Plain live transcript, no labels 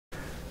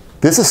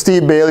This is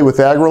Steve Bailey with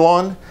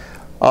AgroLawn,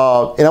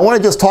 and I want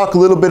to just talk a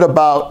little bit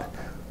about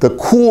the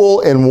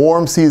cool and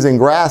warm season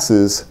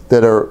grasses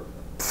that are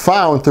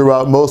found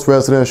throughout most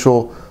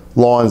residential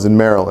lawns in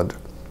Maryland.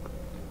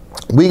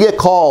 We get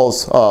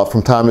calls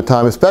from time to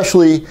time,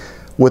 especially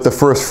with the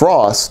first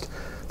frost,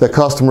 that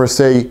customers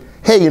say,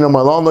 hey, you know,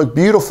 my lawn looked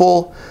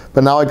beautiful,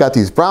 but now I got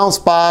these brown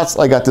spots,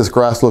 I got this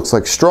grass looks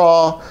like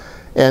straw,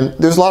 and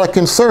there's a lot of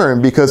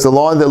concern because the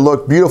lawn that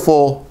looked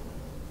beautiful,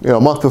 you know,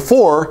 a month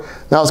before,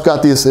 now it's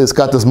got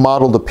this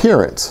mottled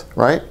appearance,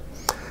 right?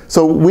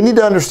 So we need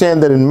to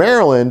understand that in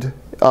Maryland,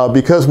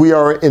 because we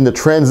are in the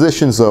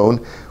transition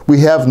zone, we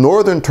have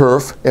northern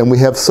turf and we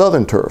have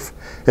southern turf.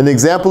 An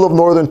example of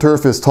northern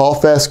turf is tall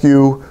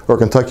fescue or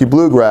Kentucky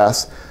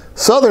bluegrass.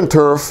 Southern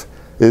turf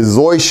is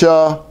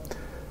zoysia,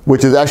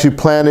 which is actually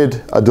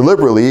planted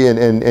deliberately, and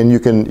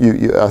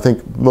I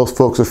think most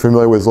folks are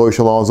familiar with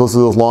zoysia lawns. Those are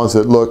those lawns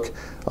that look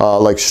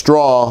like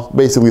straw,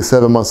 basically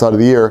 7 months out of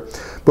the year.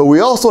 But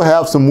we also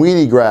have some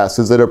weedy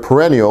grasses that are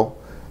perennial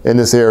in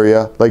this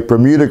area, like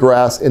Bermuda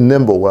grass and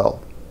nimblewell.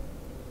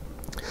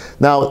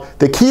 Now,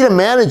 the key to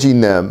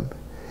managing them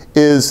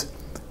is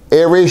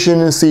aeration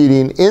and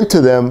seeding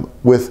into them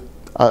with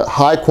a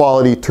high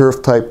quality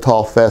turf type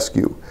tall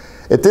fescue.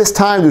 At this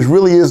time, there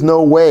really is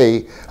no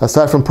way,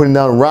 aside from putting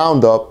down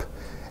Roundup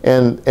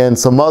and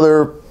some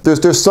other,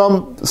 there's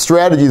some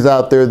strategies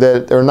out there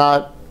that are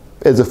not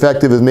as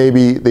effective as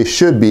maybe they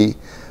should be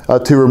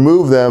to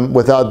remove them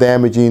without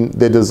damaging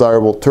the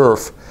desirable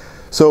turf.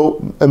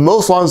 So in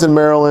most lawns in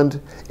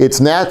Maryland, it's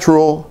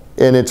natural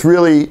and it's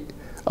really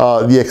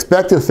the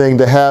expected thing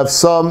to have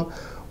some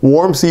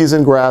warm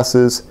season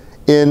grasses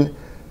in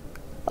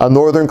a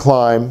northern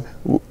clime.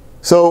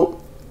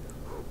 So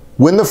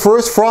when the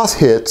first frost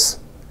hits,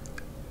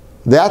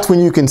 that's when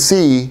you can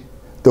see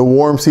the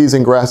warm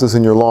season grasses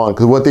in your lawn.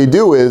 Because what they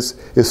do is,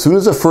 as soon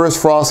as the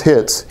first frost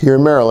hits here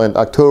in Maryland,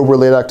 October,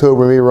 late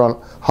October, maybe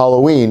around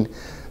Halloween,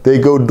 they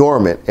go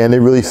dormant and they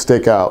really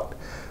stick out.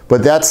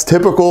 But that's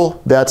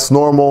typical, that's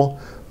normal.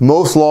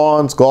 Most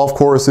lawns, golf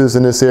courses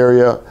in this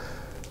area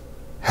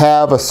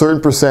have a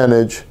certain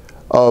percentage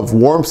of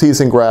warm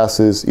season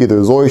grasses, either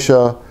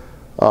zoysia,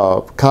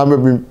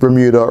 common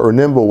Bermuda, or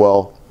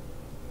nimblewell.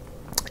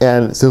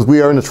 And since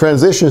we are in the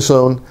transition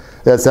zone,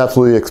 that's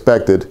absolutely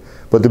expected.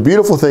 But the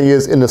beautiful thing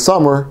is, in the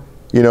summer,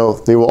 you know,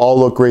 they will all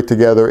look great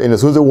together. And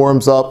as soon as it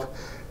warms up,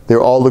 they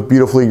all look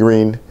beautifully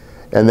green.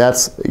 And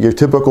that's your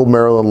typical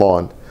Maryland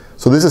lawn.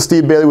 So this is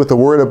Steve Bailey with the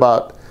word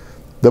about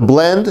the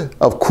blend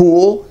of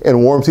cool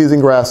and warm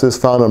season grasses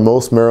found on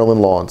most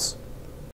Maryland lawns.